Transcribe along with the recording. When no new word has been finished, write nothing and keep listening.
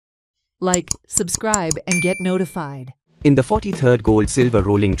Like, subscribe and get notified. In the 43rd Gold-Silver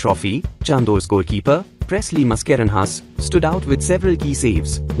Rolling Trophy, Chandor's goalkeeper, Presley Mascarenhas, stood out with several key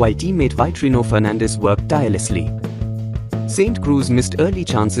saves, while teammate Vitorino Fernandes worked tirelessly. St. Cruz missed early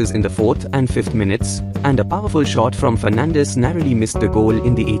chances in the 4th and 5th minutes, and a powerful shot from Fernandes narrowly missed the goal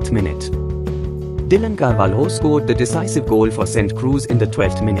in the 8th minute. Dylan Carvalho scored the decisive goal for St. Cruz in the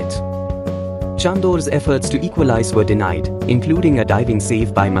 12th minute. Chandor's efforts to equalize were denied, including a diving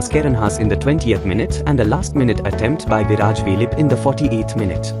save by Mascarenhas in the 20th minute and a last-minute attempt by Viraj Velip in the 48th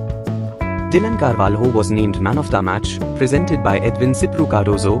minute. Dylan Carvalho was named Man of the Match, presented by Edwin Cipru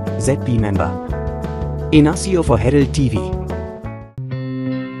Cardozo, ZP member. Inacio for Herald TV.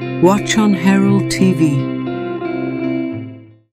 Watch on Herald TV.